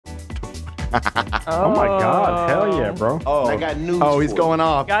Oh my God! Hell yeah, bro! Oh, I got news. oh, he's going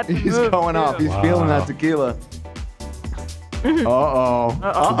off. He's going off. He's feeling that tequila. Uh-oh.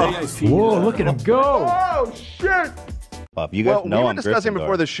 Whoa, look at him go! Oh, shit! You guys Well, know we were I'm discussing Gryffindor.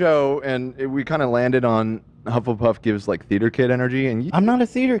 before the show, and we kind of landed on Hufflepuff gives like theater kid energy, and I'm not a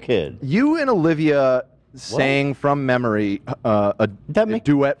theater kid. you and Olivia sang from memory a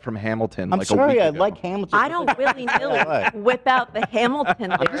duet from Hamilton. I'm like sorry, a I week ago. like Hamilton. I don't willy-nilly whip out the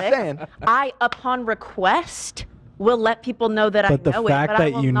Hamilton lyrics. saying. I, upon request, will let people know that But I the know fact it, but I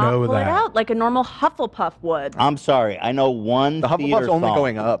that will you not know pull it that- out like a normal Hufflepuff would. I'm sorry, I know one The theater Hufflepuff's only song,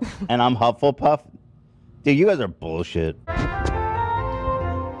 going up. and I'm Hufflepuff. Dude, you guys are bullshit.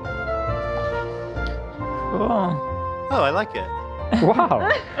 Oh, I like it. wow!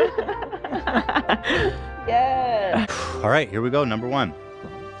 Yeah. All right, here we go. Number one.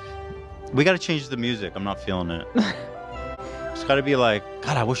 We got to change the music. I'm not feeling it. It's got to be like,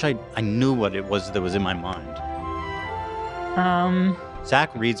 God, I wish I knew what it was that was in my mind.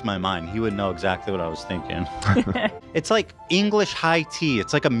 Zach reads my mind. He would know exactly what I was thinking. It's like English high tea.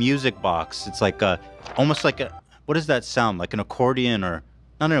 It's like a music box. It's like almost like a, what does that sound? Like an accordion or,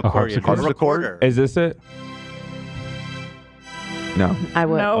 not an accordion, harpsichord? a recorder. Is this it? No. I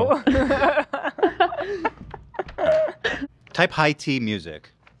would. No. Type high tea music.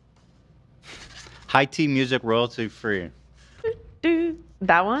 High tea music, royalty free.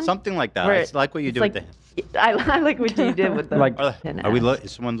 That one? Something like that. Where It's like what you it's do like- with the. I like what you did with the. Like- Are we look?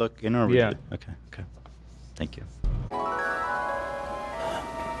 Is someone looking or? Are we Yeah. good? Okay. Okay. Thank you.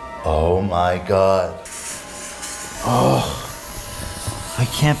 Oh my God. Oh, I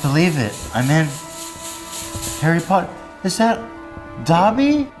can't believe it. I'm in Harry Potter. Is that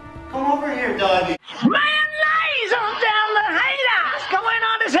Dobby? Come over here, Dobby. Mayonnaise on down the haters, going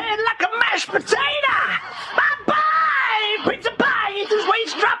on his head like a mashed potato. Bye-bye, pizza pie, eats his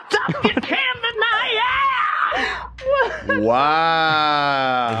waist dropped up, get cammed in my hair.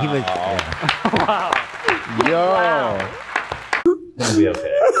 Wow. He was. Yo. Gonna be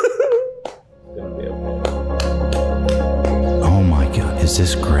okay. Gonna be okay. Oh my God! Is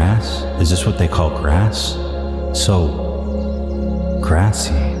this grass? Is this what they call grass? So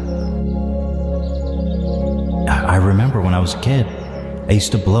grassy. I remember when I was a kid, I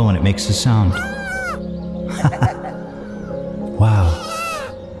used to blow and it makes a sound. Wow.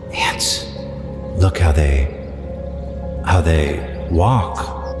 Ants. Look how they walk.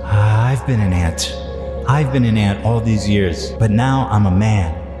 I've been an ant. I've been an ant all these years, but now I'm a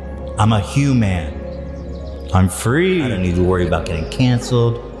man. I'm a human. I'm free. I don't need to worry about getting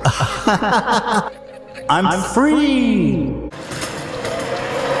canceled. I'm free.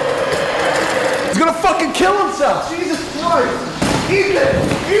 He's gonna fucking kill himself. Jesus Christ.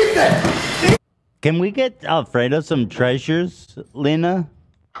 Ethan. Can we get Alfredo some treasures, Lena?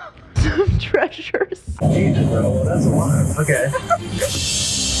 Some treasures. Jesus, bro, that's a lot. Okay.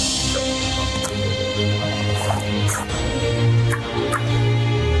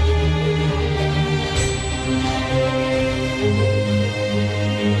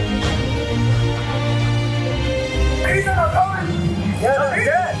 Ethan, I'm coming.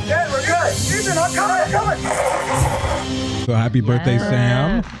 Yeah, we're good. Ethan, I'm coming. So happy birthday,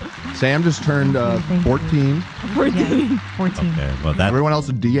 Sam. Sam just turned 14. 14. Okay, well that Everyone else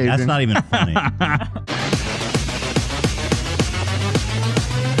is de-aging. that's not even funny.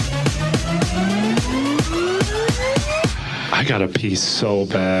 I gotta pee so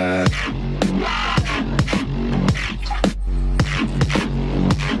bad.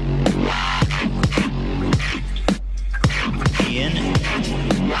 Ian,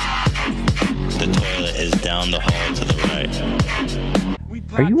 the toilet is down the hall to the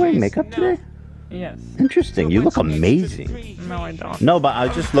right. Are you wearing makeup today? Yes. Interesting. You look amazing. No, I don't. No, but I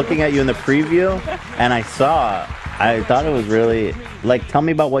was just looking at you in the preview, and I thought it was really, like, tell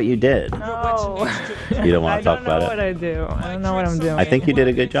me about what you did. No. You don't want to talk about I don't know what it? I do. I don't know what I'm doing. I think you did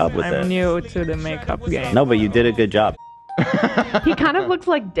a good job with I'm it. new to the makeup game. No, but you did a good job. He kind of looks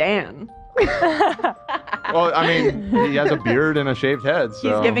like Dan. Well, I mean, he has a beard and a shaved head,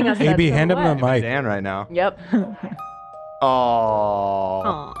 so. He's giving us that AB, hand him the silhouette. mic. Dan right now. Yep. Oh.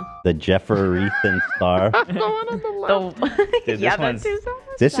 Aw. The Jeffrey star. The, yeah, one- that's too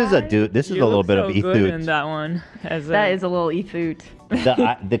This is a dude. This is You a little look bit so of good in ethos. that one. That is a little ethoot.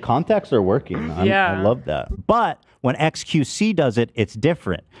 The contacts are working. I Yeah. love that. But when XQC does it, it's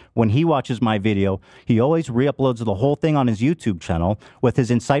different. When he watches my video, he always re-uploads the whole thing on his YouTube channel with his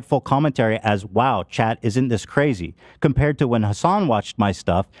insightful commentary as, wow, chat, isn't this crazy? Compared to when Hassan watched my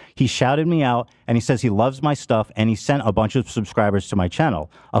stuff, he shouted me out and he says he loves my stuff and he sent a bunch of subscribers to my channel.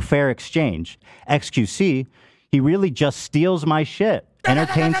 A fair exchange. XQC, he really just steals my shit.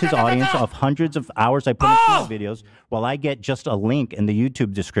 entertains his audience of hundreds of hours I put into my videos while I get just a link in the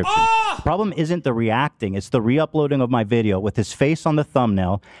YouTube description. The problem isn't the reacting, it's the re-uploading of my video with his face on the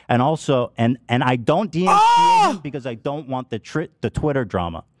thumbnail, and also, and I don't DM him because I don't want the Twitter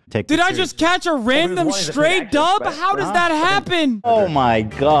drama. Did I just catch a random stray dub? How does that happen? Oh my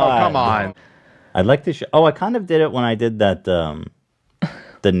god. Oh, come on. I'd like to show. Oh, I kind of did it when I did that,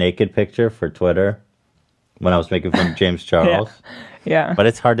 the naked picture for Twitter when I was making fun of James Charles. Yeah. But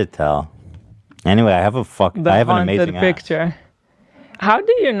it's hard to tell. Anyway, I have an amazing picture. ass. How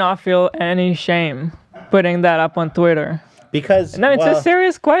do you not feel any shame putting that up on Twitter? Because no, it's a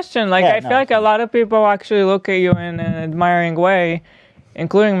serious question. Like, yeah, I feel like a lot of people actually look at you in an admiring way,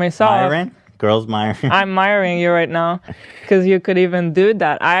 including myself. Myron? Girls Myron? I'm admiring you right now because you could even do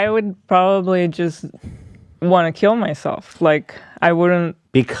that. I would probably just want to kill myself. Like, I wouldn't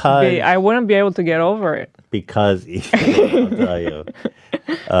be able to get over it. Because I'll tell you.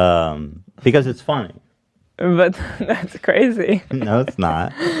 Because it's funny. But that's crazy. No, it's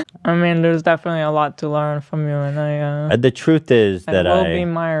not. I mean, there's definitely a lot to learn from you, and the truth is that I will be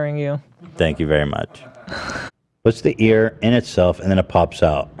admiring you. Thank you very much. Puts the ear in itself and then it pops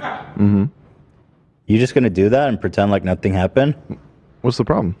out. Mm-hmm. You just gonna do that and pretend like nothing happened? What's the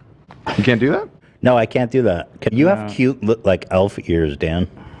problem? You can't do that? No, I can't do that. You have cute, like elf ears, Dan.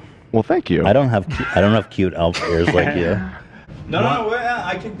 Well, thank you. I don't have cute elf ears like you. No,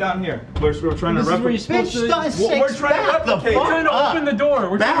 I kicked down here. We're trying to replicate. We're trying to open the door.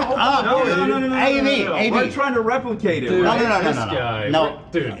 We're Back trying to open up. No. AB. We're trying to replicate it. Dude, Right? No,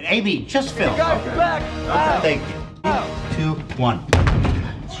 dude. AB, just film. Thank you. 2, 1.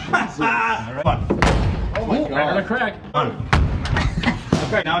 Oh my god. Crack.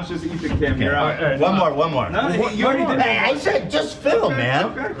 Okay, now it's just Ethan Cam. You're out. Right. One more. No, you already did. Hey, I said just film, man.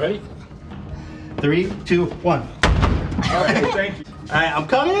 Okay. Ready? 3, 2, 1. Okay, thank you. All right, I'm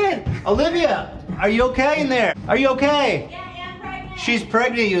coming in. Olivia, are you okay in there? Are you okay? Yeah, I'm pregnant. She's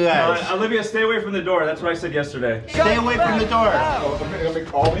pregnant, you guys. Olivia, stay away from the door. That's what I said yesterday. Stay away from the door.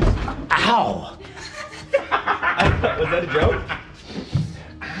 Call me. Ow. Was that a joke?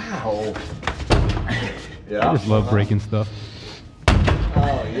 Ow. Yeah. I just love breaking stuff.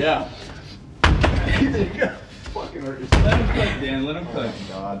 Oh, yeah. Fucking hurt yourself. Let him cook, Dan. Let him cook. Oh,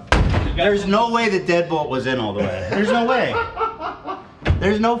 God. There's no way the deadbolt was in all the way. There's no way.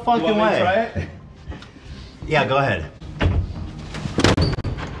 There's no fucking way. Try it? Yeah, go ahead.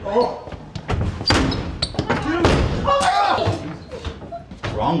 Oh.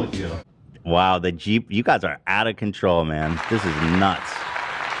 What's wrong with you? Wow, the Jeep, you guys are out of control, man. This is nuts.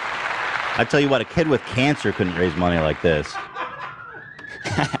 I tell you what, a kid with cancer couldn't raise money like this.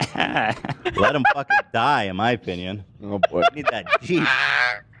 Let him fucking die, in my opinion. Oh boy. I need that Jeep.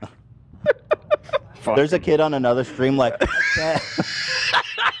 There's a kid on another stream like,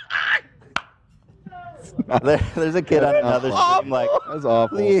 there's a kid on another stream like, that's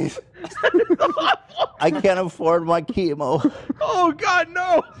awful. Please. I can't afford my chemo. Oh God,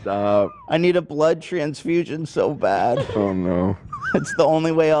 no! Stop. I need a blood transfusion so bad. Oh no. It's the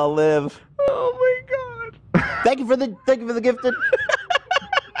only way I'll live. Oh my God. Thank you for the gifted.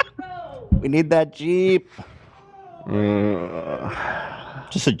 We need that Jeep.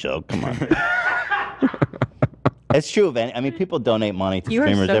 Just a joke. Come on. It's true, Van. I mean, people donate money to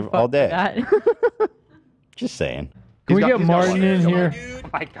streamers all day. Just saying. Can we get Martin in here? Oh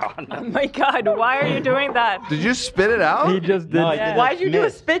my god. Oh my god, why are you doing that? Did you spit it out? He just did. No, I did Why'd you do a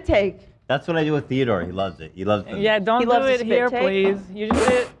spit take? That's what I do with Theodore. He loves it. He loves it. Yeah, don't do it here, please. You just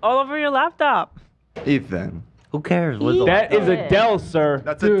did it all over your laptop. Ethan. Who cares? That is a Dell, sir.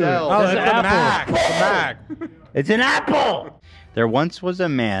 That's a Dell. Oh, That's it's an a Mac. It's a Mac. It's an apple! There once was a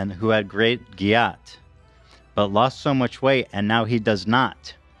man who had great gyat, but lost so much weight, and now he does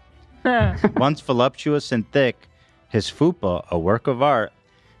not. Once voluptuous and thick, his fupa, a work of art.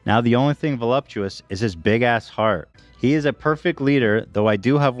 Now the only thing voluptuous is his big-ass heart. He is a perfect leader, though I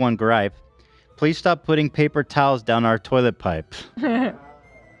do have one gripe. Please stop putting paper towels down our toilet pipe.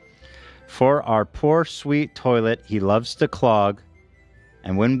 For our poor, sweet toilet, he loves to clog.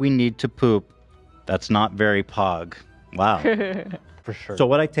 And when we need to poop, that's not very pog. Wow. For sure. So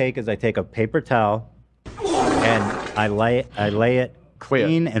what I take is I take a paper towel and I lay it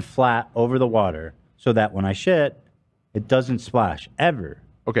clean and flat over the water so that when I shit, it doesn't splash ever.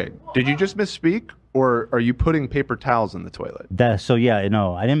 Okay, did you just misspeak, or are you putting paper towels in the toilet? So yeah,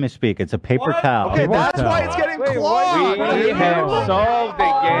 no, I didn't misspeak. It's a paper towel. Okay, that's why it's getting clogged. We have solved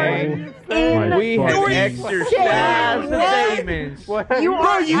the game. We have exercised statements. You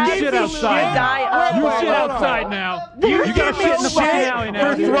shit outside. You shit outside now. You got shit in the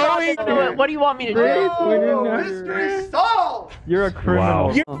alley now. What do you want me to do? Mystery solved. You're a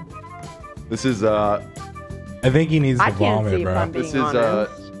criminal. Wow. This is I think he needs to I can't vomit, see if bro. I'm being this is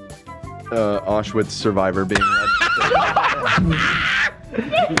honest. Auschwitz survivor being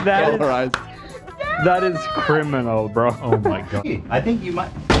That is criminal, bro. Oh my god. I think you might.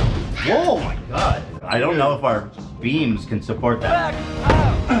 Whoa, my God. I don't know if our beams can support that.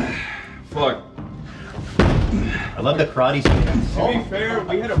 Fuck. I love the karate stance. To be fair,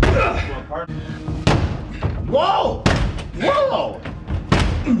 we had a partner. Whoa! Whoa!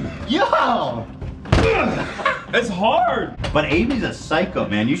 Yo! It's hard. But Amy's a psycho,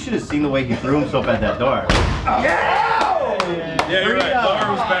 man. You should have seen the way he threw himself at that door. Yeah, you're right.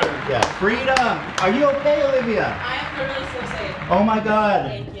 Laura was better. Yeah. Freedom! Are you okay, Olivia? I am literally so safe. Oh my God.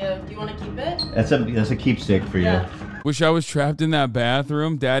 Thank you. Do you want to keep it? That's a keepsake for you. Wish I was trapped in that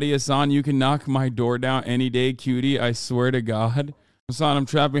bathroom. Daddy Hassan, you can knock my door down any day, cutie. I swear to God. Hassan, I'm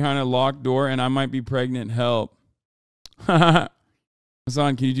trapped behind a locked door and I might be pregnant. Help.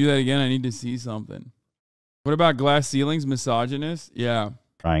 Hassan, can you do that again? I need to see something. What about glass ceilings? Misogynist? Yeah.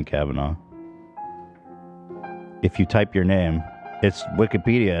 Ryan Kavanaugh. If you type your name, it's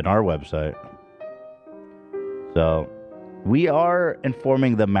Wikipedia and our website. So, we are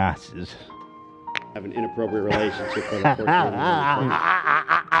informing the masses. Have an inappropriate relationship with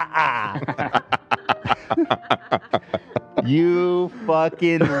You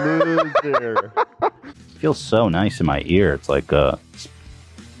fucking loser. Feels so nice in my ear. It's like having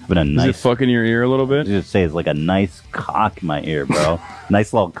a nice. Is it fucking your ear a little bit? I just say it's like a nice cock in my ear, bro.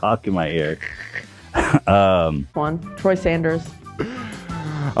 Nice little cock in my ear. One, Troy Sanders.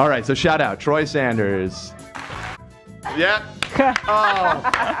 All right, so shout out Troy Sanders. Yeah. Oh.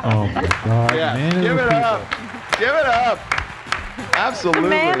 Oh my god. Yeah. Man Give it up. Give it up. Absolutely.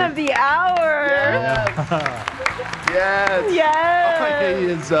 Man of the hour. Yes.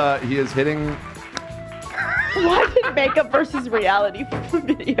 Yes. Oh, he is hitting. Why did makeup versus reality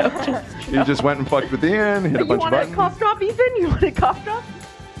video just He just went and fucked with Ian, hit a You bunch of want a buttons. cough drop, Ethan? You want a cough drop?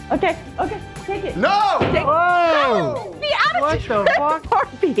 Okay, take it. No! Take Whoa! The attitude. What the fuck?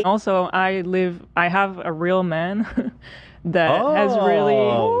 Also, I have a real man that has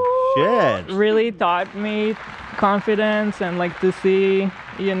really taught me confidence and like to see,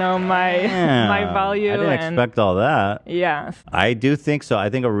 you know, my value. I didn't expect all that. Yeah. I do think so. I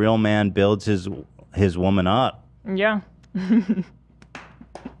think a real man builds his woman up. Yeah.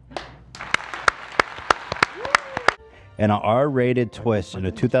 An R-rated twist in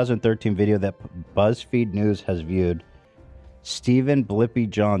a 2013 video that BuzzFeed News has viewed. Stephen Blippy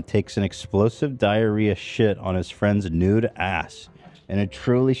John takes an explosive diarrhea shit on his friend's nude ass in a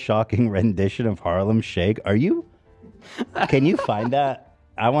truly shocking rendition of Harlem Shake. Can you find that?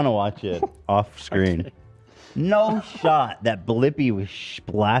 I want to watch it off screen. Okay. No shot that Blippy was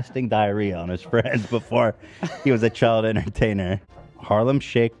blasting diarrhea on his friends before he was a child entertainer. Harlem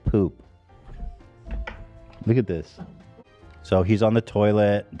Shake poop. Look at this. So he's on the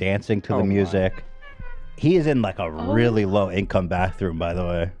toilet dancing to the music. My. He is in like a really low income bathroom, by the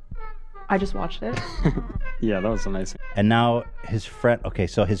way. I just watched it. Yeah, that was a nice. And now his friend. Okay,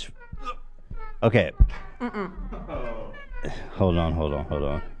 so his. Okay. Hold on.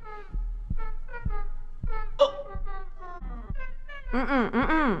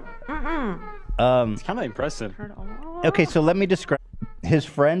 It's kind of impressive. Okay, so let me describe. His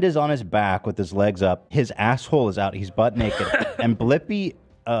friend is on his back with his legs up. His asshole is out. He's butt naked. And Blippy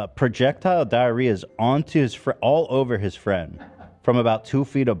projectile diarrhea is onto his all over his friend from about 2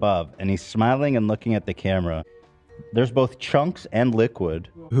 feet above. And he's smiling and looking at the camera. There's both chunks and liquid.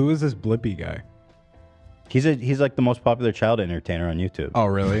 Who is this Blippy guy? He's like the most popular child entertainer on YouTube. Oh,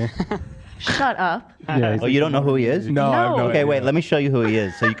 really? Shut up. Yeah, oh, you don't know who he is? No, I have no Okay, idea. wait, let me show you who he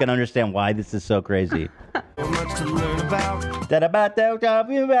is so you can understand why this is so crazy. About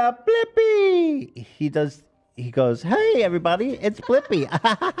Blippy. He goes, hey everybody, it's Blippy.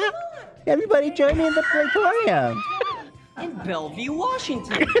 Everybody join me in the Praetorium. In Bellevue,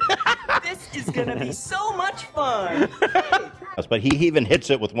 Washington. This is gonna be so much fun. But he even hits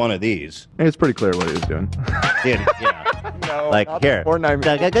it with one of these. It's pretty clear what he was doing. Dude, yeah. No, like not here. Fortnite.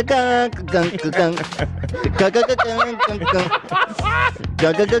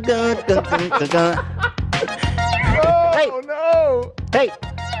 Oh no! Hey!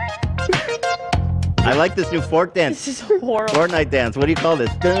 I like this new fork dance. This is horrible. Fortnite dance. What do you call this?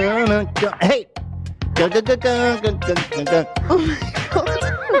 Hey! Oh my god.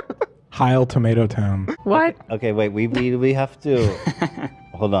 Heil Tomato Town. What? Okay, wait. We have to.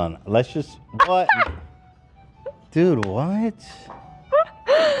 Hold on. Let's just. What? Dude, what?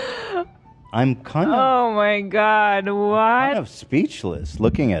 I'm kind of. Oh my god, what? Kind of speechless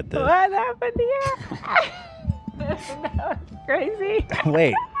looking at this. What happened here? Crazy.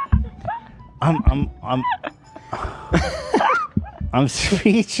 Wait. I'm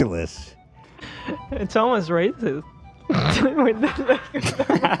speechless. It's almost racist.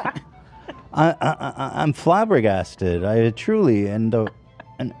 I'm flabbergasted. I truly and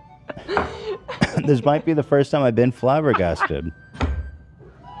this might be the first time I've been flabbergasted.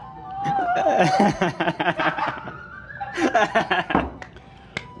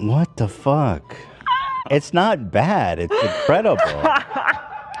 What the fuck? It's not bad. It's incredible.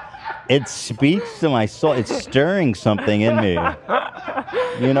 It speaks to my soul. It's stirring something in me.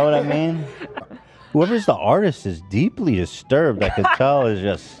 You know what I mean? Whoever's the artist is deeply disturbed. I could tell is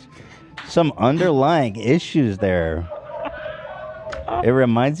just some underlying issues there. It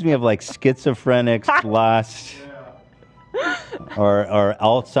reminds me of like schizophrenics last, or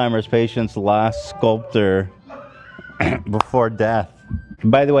Alzheimer's patient's last sculptor before death.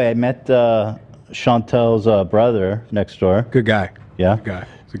 By the way, I met Chantel's brother next door. Good guy. Yeah? Good guy.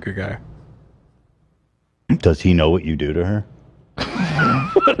 He's a good guy. Does he know what you do to her?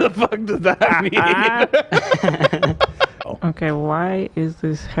 What the fuck does that mean? Okay, why is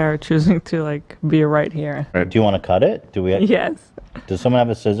this hair choosing to like be right here? Do you want to cut it? Do we? Yes. Does someone have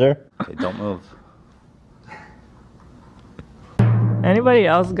a scissor? Okay, don't move. Anybody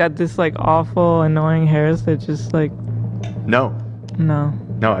else got this like awful, annoying hairs that just like? No. No.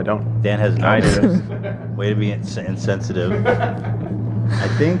 No, I don't. Dan has no. Way to be insensitive. I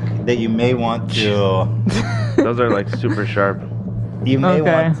think that you may want to. Those are like super sharp. You may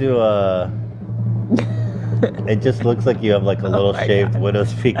want to. It just looks like you have like a little shaved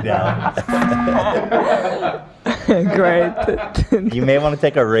widow's peak now. Great. You may want to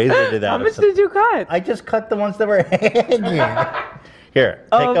take a razor to that. How much did you cut? I just cut the ones that were hanging. Here.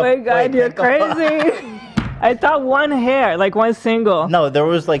 Oh my god, you're crazy. I thought one hair, like one single. No, there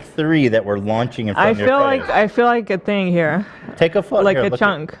was like 3 that were launching in front of your face. I feel like a thing here. Take a photo. Like here, a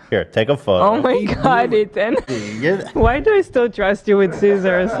chunk. Here, take a photo. Oh my god, Ethan. Why do I still trust you with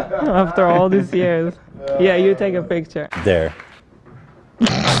scissors after all these years? Yeah, you take a picture. There.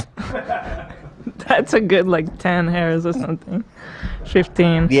 That's a good like 10 hairs or something.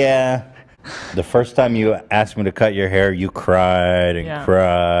 15. Yeah. The first time you asked me to cut your hair, you cried and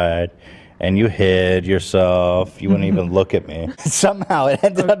cried. And you hid yourself. You wouldn't even look at me. Somehow it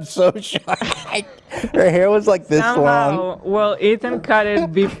ended up so short. Her hair was like this long. Well, Ethan cut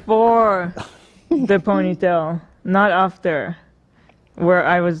it before the ponytail, not after. Where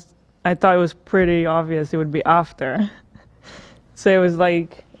I thought it was pretty obvious it would be after. So it was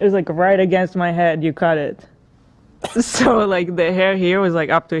like right against my head. You cut it. So like the hair here was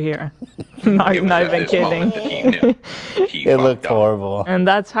like up to here. not even kidding. It looked horrible. And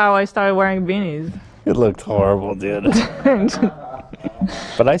that's how I started wearing beanies. It looked horrible, dude.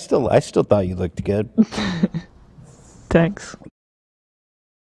 But I still thought you looked good. Thanks.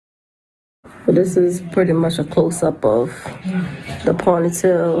 This is pretty much a close-up of the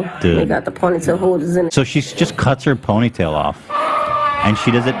ponytail. Dude. They got the ponytail holders in it. So she just cuts her ponytail off. And she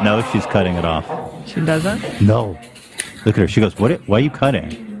doesn't know she's cutting it off. She doesn't? No. Look at her. She goes, why are you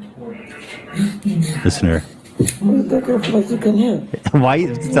cutting? Listen to her. Why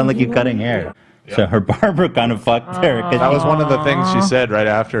does it sound like you're cutting hair? So her barber kind of fucked her. That was one of the things she said right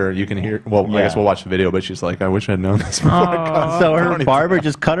after. You can hear. Well, I guess we'll watch the video, but she's like, "I wish I'd known this before." I cut So her barber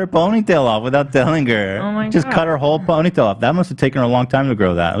just cut her ponytail off without telling her. Oh my just God. cut her whole ponytail off. That must have taken her a long time to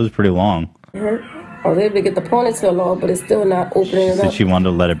grow that. It was pretty long. I was able to get the ponytail off, but it's still not opening it So up. she wanted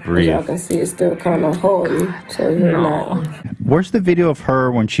to let it As breathe. y'all can see, it's still kind of holding. So you're not. Where's the video of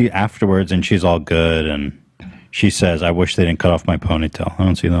her when she afterwards and she's all good and she says, "I wish they didn't cut off my ponytail." I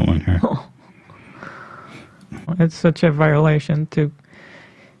don't see that one here. It's such a violation to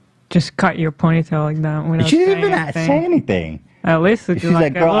just cut your ponytail like that without She didn't saying even anything. say anything. At least it's She's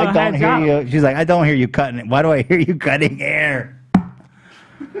like, a "Girl, little I don't heads hear up. you." She's like, "I don't hear you cutting it. Why do I hear you cutting hair?"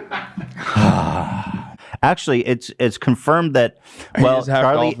 Actually, it's confirmed that is half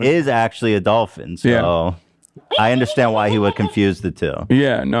Charlie dolphin. is actually a dolphin. So I understand why he would confuse the two.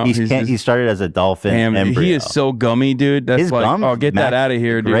 Yeah, no, he started as a dolphin Damn, embryo. he is so gummy, dude. That's His like, gum oh, get that match- out of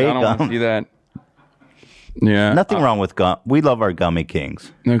here, dude. great I don't want to gum. see that. Yeah, Nothing wrong with gum. We love our gummy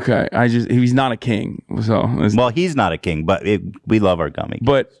kings. Okay, he's not a king, so Well, he's not a king, but we love our gummy. Kings.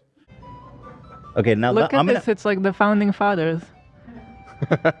 But okay, now Look at this. It's like the founding fathers.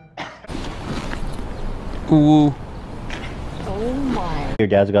 Ooh. Oh my. Your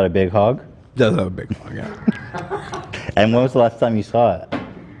dad's got a big hog? Does have a big hog, yeah. And when was the last time you saw it?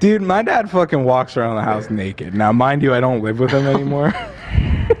 Dude, my dad fucking walks around the house naked. Now, mind you, I don't live with him anymore.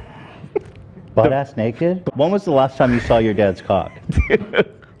 Butt ass naked? When was the last time you saw your dad's cock?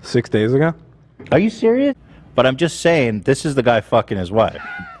 6 days ago. Are you serious? But I'm just saying, this is the guy fucking his wife.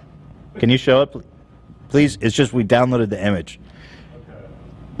 Can you show it, please? It's just we downloaded the image.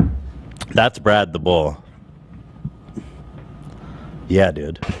 That's Brad the Bull. Yeah,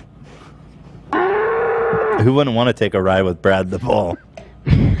 dude. Who wouldn't want to take a ride with Brad the Bull?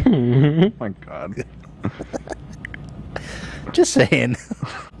 Oh my god. Just saying.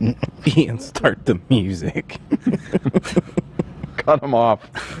 Ian, start the music. Cut him off.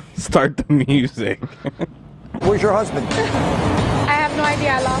 Start the music. Where's your husband? I have no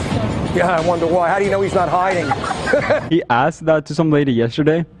idea. I lost him. Yeah, I wonder why. How do you know he's not hiding? He asked that to some lady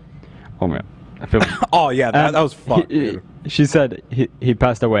yesterday. Oh man, I feel. Oh yeah, that was fucked. She said he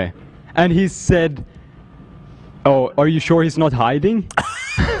passed away, and he said, "Oh, are you sure he's not hiding?"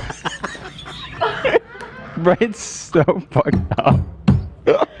 Bro, it's so fucked up.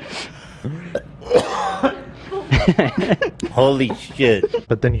 Holy shit.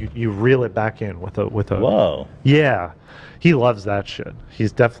 But then you reel it back in with a Whoa. Yeah. He loves that shit.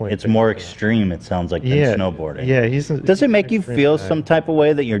 He's definitely It's more extreme, it sounds like, than Yeah. snowboarding. Yeah, Does it make you feel some type of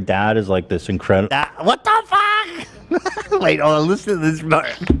way that your dad is like this incredible... What the fuck? Wait, hold on, listen to this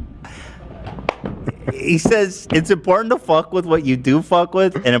part. He says it's important to fuck with what you do fuck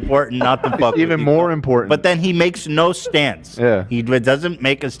with and important not to fuck with. Even more important. But then he makes no stance. Yeah. He doesn't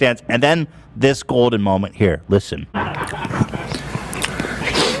make a stance. And then this golden moment here. Listen.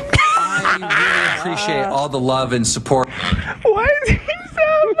 Appreciate all the love and support. Why does he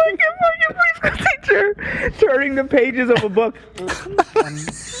sound like a fucking preschool teacher turning the pages of a book?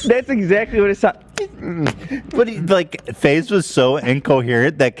 That's exactly what it sounds. But he, like, FaZe was so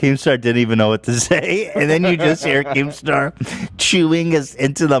incoherent that Keemstar didn't even know what to say, and then you just hear Keemstar chewing us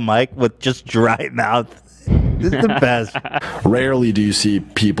into the mic with just dry mouth. This is the best. Rarely do you see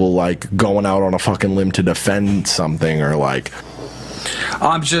people like going out on a fucking limb to defend something or like.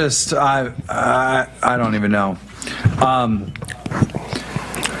 I'm just, I don't even know.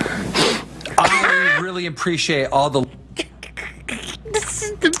 I really appreciate all the. This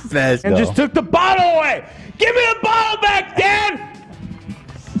is the best. And just took the bottle away. Give me the bottle back, Dad.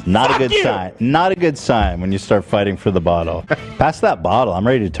 Not Fuck a good you! sign. Not a good sign when you start fighting for the bottle. Pass that bottle. I'm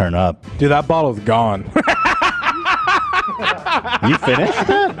ready to turn up. Dude, that bottle's gone. You finished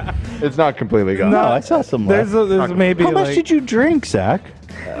it? It's not completely gone. No, I saw some left. There's maybe How much like did you drink, Zach?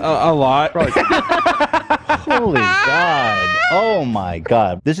 a lot. Holy God. Oh my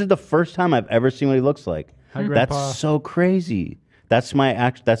God. This is the first time I've ever seen what he looks like. Hi, Grandpa. That's so crazy. That's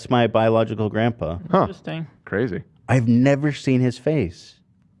my biological grandpa. Interesting. Crazy. I've never seen his face.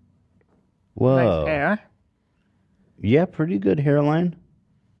 Whoa. Nice hair. Yeah, pretty good hairline.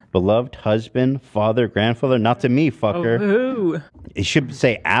 Beloved husband, father, grandfather. Not to me, fucker. Who? It should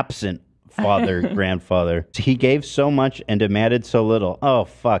say absent father, grandfather. He gave so much and demanded so little. Oh,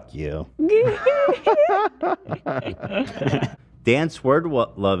 fuck you. Dan's word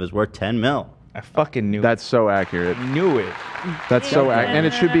love is worth 10 mil. I fucking knew. That's so accurate. Knew it. That's so accurate, and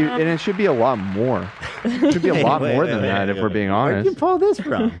it should be a lot more. It should be a lot more than that, if we're being Where'd honest. you pull this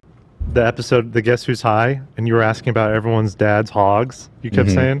from? The episode, the Guess Who's High, and you were asking about everyone's dad's hogs, you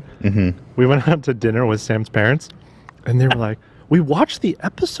kept saying. We went out to dinner with Sam's parents, and they were like, we watched the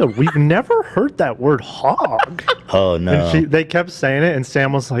episode. We've never heard that word hog. Oh, no. And they kept saying it, and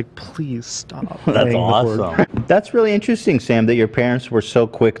Sam was like, please stop. That's saying the word. awesome. That's really interesting, Sam, that your parents were so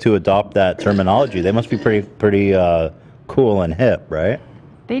quick to adopt that terminology. They must be pretty cool and hip, right?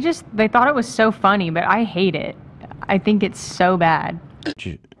 They thought it was so funny, but I hate it. I think it's so bad.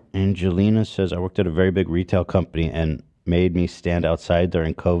 Angelina says, I worked at a very big retail company and made me stand outside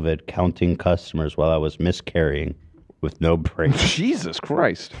during COVID counting customers while I was miscarrying with no break. Jesus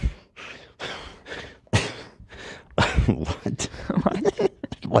Christ. What?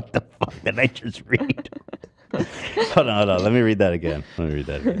 What the fuck did I just read? Hold on. Let me read that again.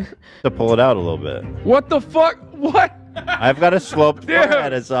 To pull it out a little bit. What the fuck? What? I've got a sloped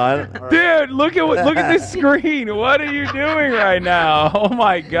forehead, it's on. Dude, look at this screen. What are you doing right now? Oh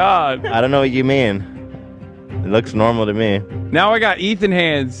my God. I don't know what you mean. It looks normal to me. Now I got Ethan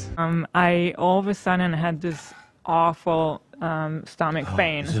hands. I all of a sudden had this awful stomach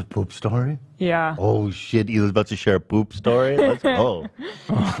pain. Is this a poop story? Yeah. Oh shit, he was about to share a poop story? Let's go.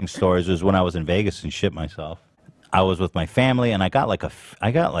 Stories was when I was in Vegas and shit myself. I was with my family and I got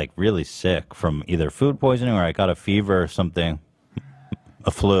like really sick from either food poisoning or I got a fever or something,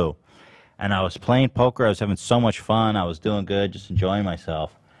 a flu. And I was playing poker. I was having so much fun. I was doing good, just enjoying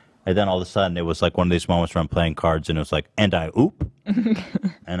myself. And then all of a sudden it was like one of these moments where I'm playing cards and it was like, and I oop.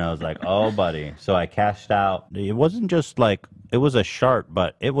 And I was like, oh, buddy. So I cashed out. It wasn't just like, it was a sharp,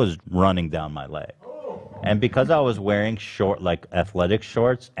 but it was running down my leg. And because I was wearing short, like athletic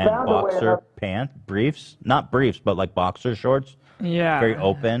shorts and boxer pants, briefs, not briefs, but like boxer shorts, Yeah. very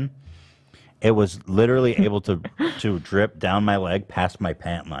open, it was literally able to drip down my leg past my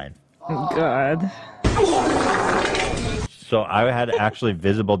pant line. God. So I had actually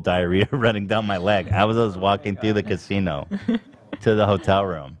visible diarrhea running down my leg. I was walking through the casino to the hotel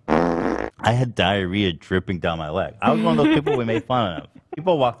room. I had diarrhea dripping down my leg. I was one of those people we made fun of.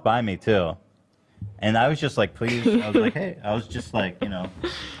 People walked by me too. And I was just like, please. I was like, hey. I was just like, you know,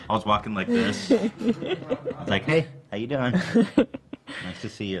 I was walking like this. I was like, hey, how you doing? Nice to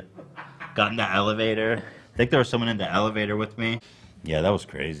see you. Got in the elevator. I think there was someone in the elevator with me. Yeah, that was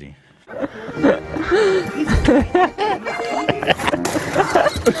crazy.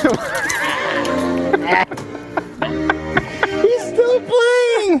 He's still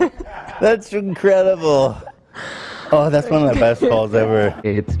playing! That's incredible. Oh, that's one of the best calls ever.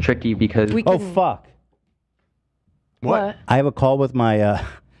 It's tricky because Oh, fuck. What? I have a call with my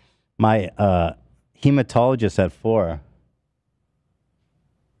hematologist at 4.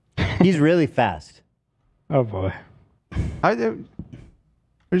 He's really fast. Oh boy. We're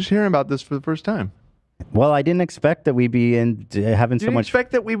just hearing about this for the first time. Well, I didn't expect that we'd be having so Didn't much.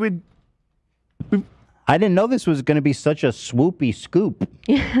 expect that we would. I didn't know this was going to be such a swoopy scoop.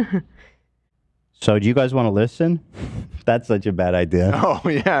 So, do you guys want to listen? That's such a bad idea. Oh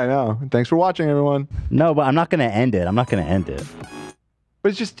yeah, I know. Thanks for watching, everyone. No, but I'm not going to end it. I'm not going to end it. But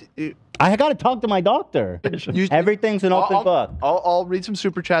it's just. I got to talk to my doctor. Everything's an open book. I'll read some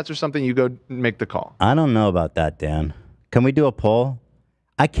super chats or something. You go make the call. I don't know about that, Dan. Can we do a poll?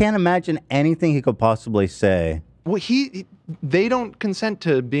 I can't imagine anything he could possibly say. Well, they don't consent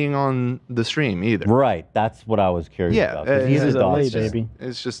to being on the stream either. Right. That's what I was curious about. 'Cause he's a dog.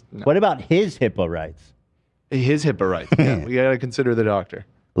 It's just. No. What about his HIPAA rights? His HIPAA rights. Yeah, we gotta consider the doctor.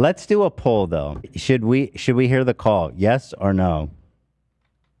 Let's do a poll, though. Should we hear the call? Yes or no?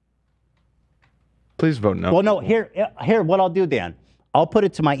 Please vote no. Well, no. Here. What I'll do, Dan. I'll put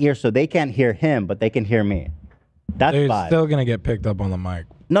it to my ear so they can't hear him, but they can hear me. That's They're fine. still gonna get picked up on the mic.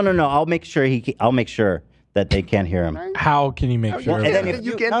 No. I'll make sure I'll make sure that they can't hear him. How can you make sure? Well, and then if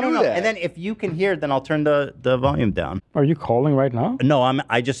you can't do that. And then if you can hear, then I'll turn the volume down. Are you calling right now? No,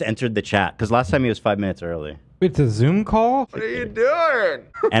 I just entered the chat because last time he was 5 minutes early. It's a Zoom call. What are you doing?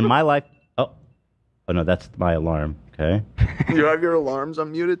 And my life. Oh no, that's my alarm. Okay. You have your alarms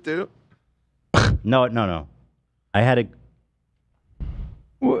unmuted too? No. I had a.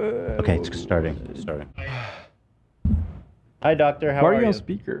 Okay, it's starting. Hi, doctor. How Why are are you? you on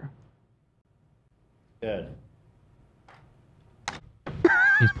speaker? Good.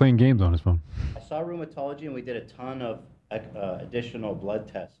 He's playing games on his phone. I saw rheumatology and we did a ton of additional blood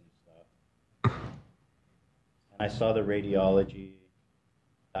tests and stuff. And I saw the radiology.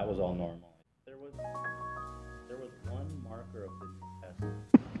 That was all normal. There was one marker of the test.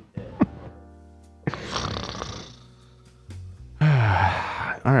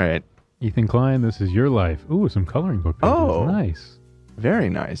 All right. Ethan Klein, this is your life. Ooh, some coloring book pages. Oh, nice. Very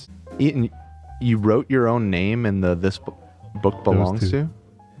nice. Ethan, you wrote your own name in the this book belongs to?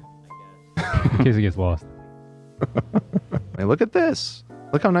 In case it gets lost. Hey, look at this.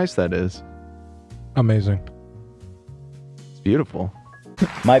 Look how nice that is. Amazing. It's beautiful.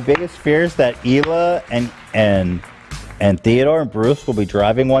 My biggest fear is that Hila and Theodore and Bruce will be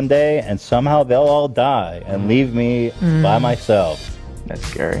driving one day and somehow they'll all die and leave me by myself. That's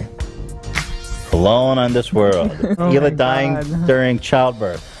scary. Alone on this world. Oh Hila my dying God. during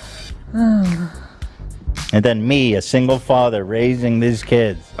childbirth. And then me, a single father, raising these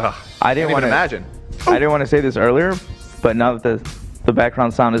kids. I didn't want to imagine. I didn't want to say this earlier, but now that the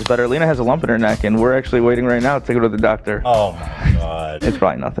background sound is better, Lena has a lump in her neck, and we're actually waiting right now to go to the doctor. Oh my God! It's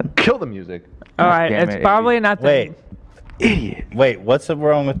probably nothing. Kill the music. All right, Damn it's it, probably nothing. Wait, Idiot. wait, what's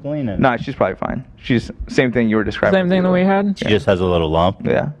wrong with Lena? No, she's probably fine. She's same thing you were describing. Same thing that we had. She just has a little lump.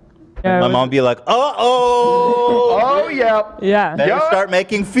 Yeah. Yeah, My it was- mom be like, oh. Oh, yeah. Yeah. Better start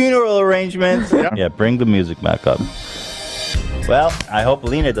making funeral arrangements. Yeah, bring the music back up. Well, I hope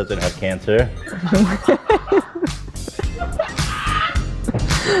Lena doesn't have cancer.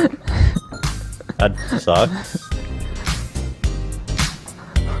 That sucks.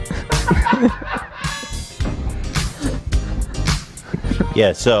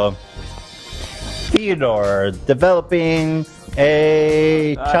 Yeah, so Theodore developing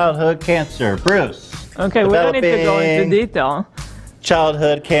a childhood cancer. Bruce. Okay, we don't need to go into developing detail.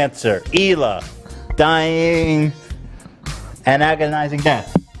 Childhood cancer. Hila dying an agonizing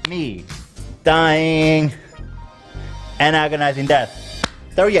death. Me dying an agonizing death.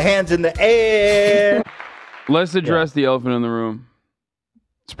 Throw your hands in the air. Let's address the elephant in the room.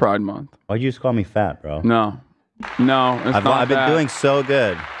 It's Pride Month. Why'd you just call me fat, bro? No, it's not I've been that. doing so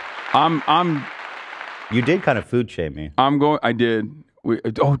good. I'm. You did kind of food shame me. I did.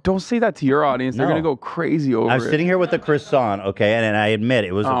 Don't say that to your audience. They're No. gonna go crazy over it. I was sitting here with a croissant, okay, and I admit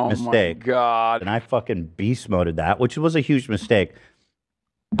it was a Oh mistake. my God. And I fucking beast moded that, which was a huge mistake.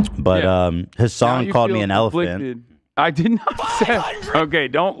 But Hassan you called feel me an elephant. conflicted. I did not say. Okay,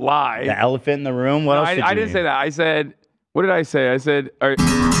 don't lie. The elephant in the room. What No, else did you I didn't mean? say that. I said. What did I say? I said. Aren't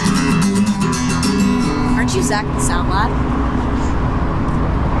you Zach the Sound Lad?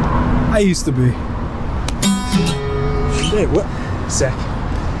 I used to be. Shit, what? Zach.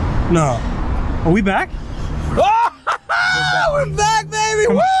 No. Are we back? We're back, baby!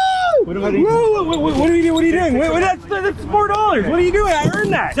 Woo! What are you doing? What are you doing? Wait, that's $4. What are you doing? I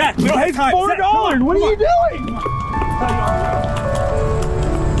earned that. Zach, we don't have time. $4. What are you doing?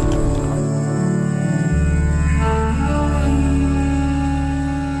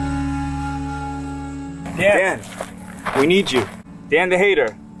 Dan, we need you. Dan the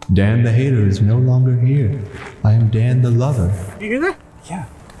hater. Dan the hater is no longer here. I am Dan the lover. You hear that? Yeah.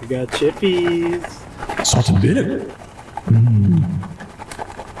 We got chippies. Salt and vinegar.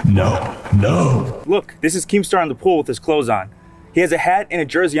 No. Look, this is Keemstar in the pool with his clothes on. He has a hat and a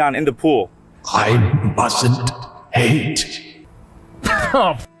jersey on in the pool. I mustn't hate.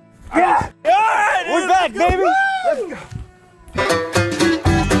 Oh. Yeah. All right, we're back, baby. Let's go.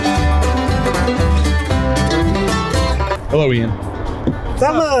 Hello, Ian.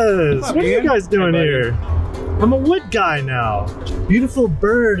 Fellas, what are you guys doing here? I'm a wood guy now. Beautiful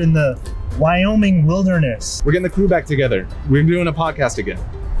bird in the Wyoming wilderness. We're getting the crew back together. We're doing a podcast again.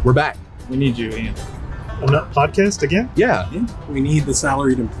 We're back. We need you, Ian. A podcast again? Yeah. We need the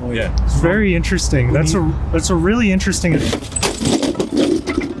salaried employee. Yeah. It's very interesting. That's a really interesting.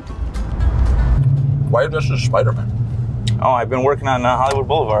 Why this is Spider-Man? Oh, I've been working on Hollywood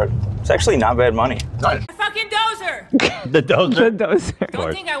Boulevard. It's actually not bad money. Nice. Fucking dozer! The dozer. The dozer.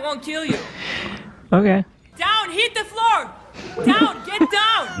 Don't think I won't kill you. Okay. Down, hit the floor! Down, get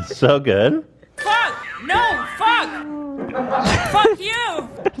down! So good. Fuck! No, fuck! Fuck you!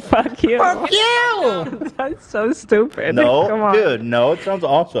 Fuck you. Fuck you! That's so stupid. No, Come on. dude, no, it sounds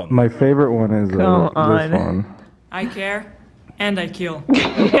awesome. My favorite one is Come on. this one. I care, and I kill.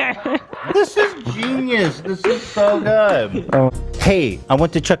 This is genius. This is so good. Hey, I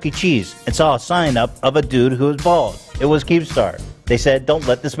went to Chuck E. Cheese and saw a sign up of a dude who was bald. It was Keemstar. They said, don't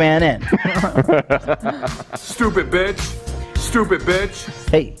let this man in. Stupid bitch. Stupid bitch.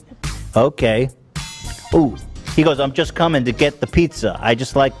 Hey, okay. Ooh, he goes, I'm just coming to get the pizza. I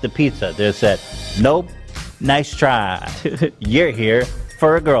just like the pizza. They said, nope, nice try. You're here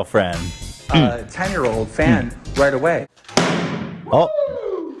for a girlfriend. 10-year-old fan right away. Oh.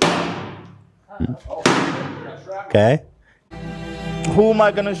 Okay. Who am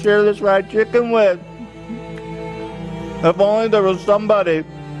I gonna share this fried chicken with? If only there was somebody,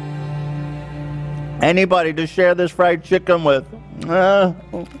 anybody to share this fried chicken with.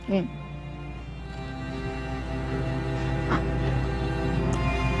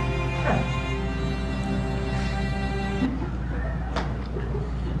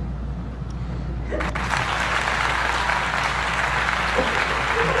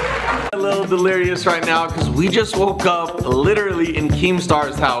 A little delirious right now because we just woke up literally in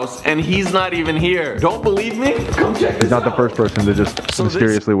Keemstar's house and he's not even here. Don't believe me? Come check this He's not out. the first person to just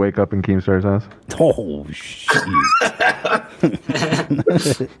mysteriously wake up in Keemstar's house. Oh, shit.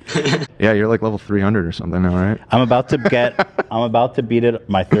 Yeah, you're like level 300 or something now, right? I'm about to beat it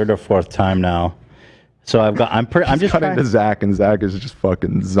my third or fourth time now. So I'm just cutting to Zach, and Zach is just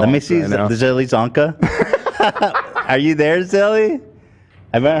fucking zonked. Let me see right now. Zilly Zonka. Are you there, Zilly?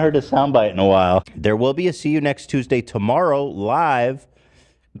 I haven't heard a soundbite in a while. There will be a See You Next Tuesday tomorrow live.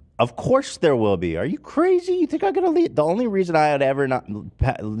 Of course there will be. Are you crazy? You think I'm gonna leave? The only reason I would ever not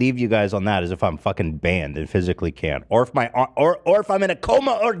leave you guys on that is if I'm fucking banned and physically can't, or if if I'm in a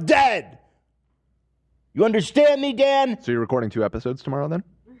coma or dead. You understand me, Dan? So you're recording 2 episodes tomorrow then?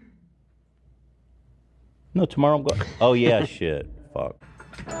 No, tomorrow I'm going. Oh yeah, shit. Fuck.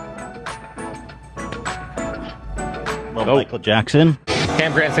 Well, Michael Jackson.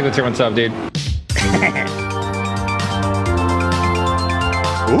 Cam Grant Signature, what's up, dude?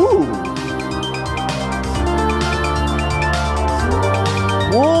 Ooh.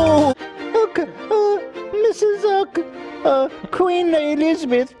 Whoa. Okay. Mrs. Queen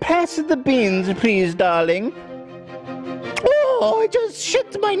Elizabeth, pass the beans, please, darling. Oh, I just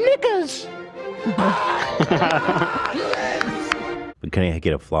shit my knickers. Can I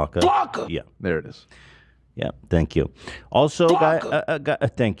get a Flocka? Flocka! Yeah. There it is. Yeah, thank you. Also,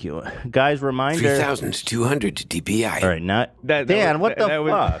 thank you. Guys, reminder. 3,200 DPI. All right, Dan, what the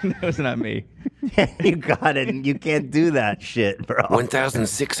fuck? That was not me. You got it. You can't do that shit, bro.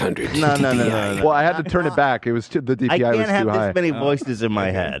 1,600 No. Well, I had to turn it back. It was the DPI I can't was have too high. this many voices in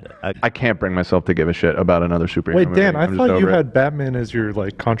my head. I can't bring myself to give a shit about another superhero Wait, movie. Dan, I I'm just thought you over it. had Batman as your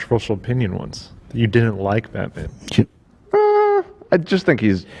like controversial opinion once. You didn't like Batman. I just think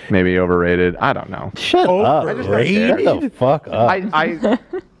he's maybe overrated. I don't know. Shut up. I just Shut the fuck up. I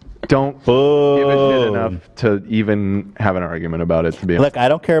don't give a shit enough to even have an argument about it, to be honest. Look, I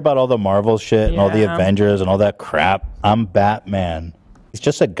don't care about all the Marvel shit and all the Yeah. Avengers and all that crap. I'm Batman. He's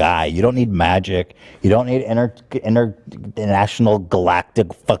just a guy. You don't need magic. You don't need international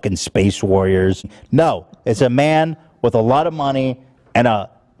galactic fucking space warriors. No, it's a man with a lot of money and a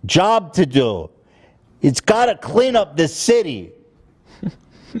job to do. It's got to clean up this city.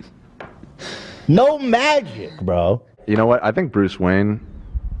 No magic, bro. You know what? I think Bruce Wayne,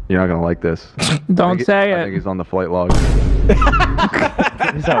 you're not going to like this. Don't say I it. think he's on the flight log.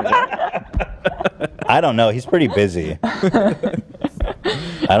 I don't know. He's pretty busy.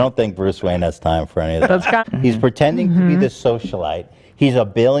 I don't think Bruce Wayne has time for any of that. He's pretending to be this socialite. He's a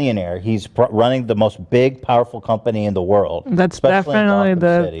billionaire. He's running the most big, powerful company in the world. That's especially in definitely Gotham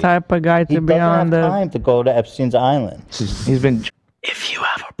the City. type of guy to He be doesn't on have the. time to go to Epstein's Island. He's been. If you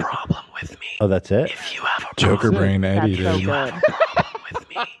have a problem with me. Oh, that's it? If you have a Joker problem, brain Eddie, If dude. you have a problem with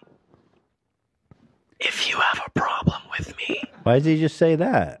me. If you have a problem with me. Why did he just say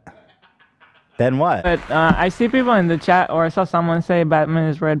that? Then what? But I see people in the chat, or I saw someone say Batman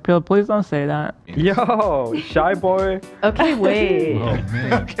is red pill. Please don't say that. Yo, shy boy. Okay, wait.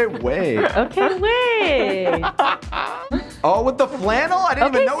 Okay, wait. Okay, wait. Oh, with the flannel? I didn't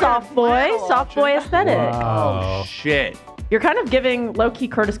Okay, even know soft boy aesthetic. Oh, shit. You're kind of giving low-key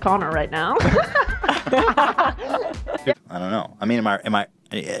Curtis Connor right now. I don't know. I mean, am I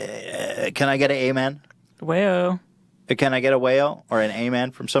can I get an amen? Well. Can I get a whale or an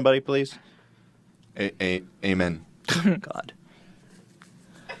amen from somebody, please? Amen. God.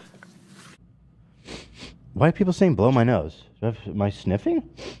 Why are people saying blow my nose? Am I sniffing?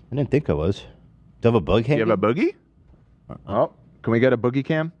 I didn't think I was. Do I have a bug handy? You have a boogie? Oh, can we get a boogie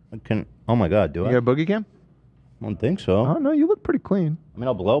cam? Oh my God, do I? You got a boogie cam? I don't think so. Oh, no, you look pretty clean. I mean,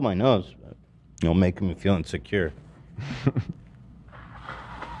 I'll blow my nose. But you'll make me feel insecure.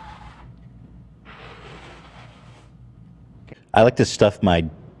 I like to stuff my...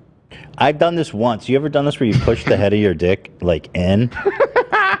 I've done this once. You ever done this where you push the head of your dick, like, in?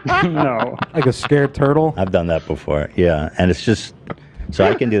 No. Like a scared turtle? I've done that before, yeah. And it's just... So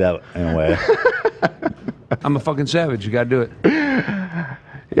I can do that in a way. I'm a fucking savage. You gotta do it.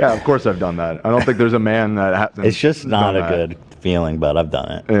 Yeah, of course I've done that. I don't think there's a man that hasn't. It's just not a done that. good feeling, but I've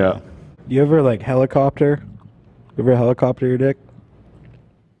done it. Yeah. You ever like helicopter? You ever helicopter your dick?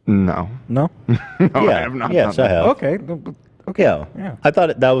 No. No? No, I Yeah, have not yes, done I that. have. Okay. Yeah. I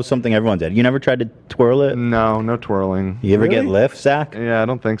thought that was something everyone did. You never tried to twirl it? No, no twirling. You ever get Really? lift, Zach? Yeah, I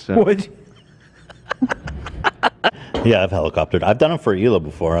don't think so. Would you? Yeah, I've helicoptered. I've done it for Hila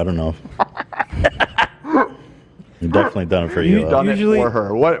before. I don't know. You've definitely done it for You've Hila. done it for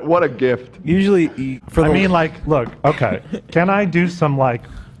her. What a gift. Usually, I mean, like, look, okay. Can I do some, like,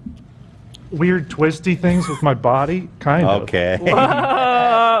 weird twisty things with my body? Kind of. Okay. Whoa.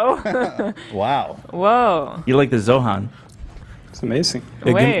 Wow. Whoa. You like the Zohan? It's amazing.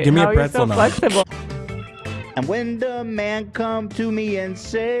 Wait, give me how a are you pretzel so now. flexible? And when the man come to me and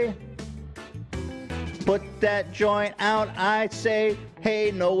say, put that joint out, I say,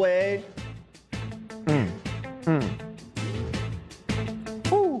 hey, no way.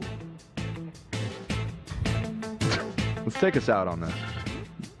 Ooh. Let's take us out on this.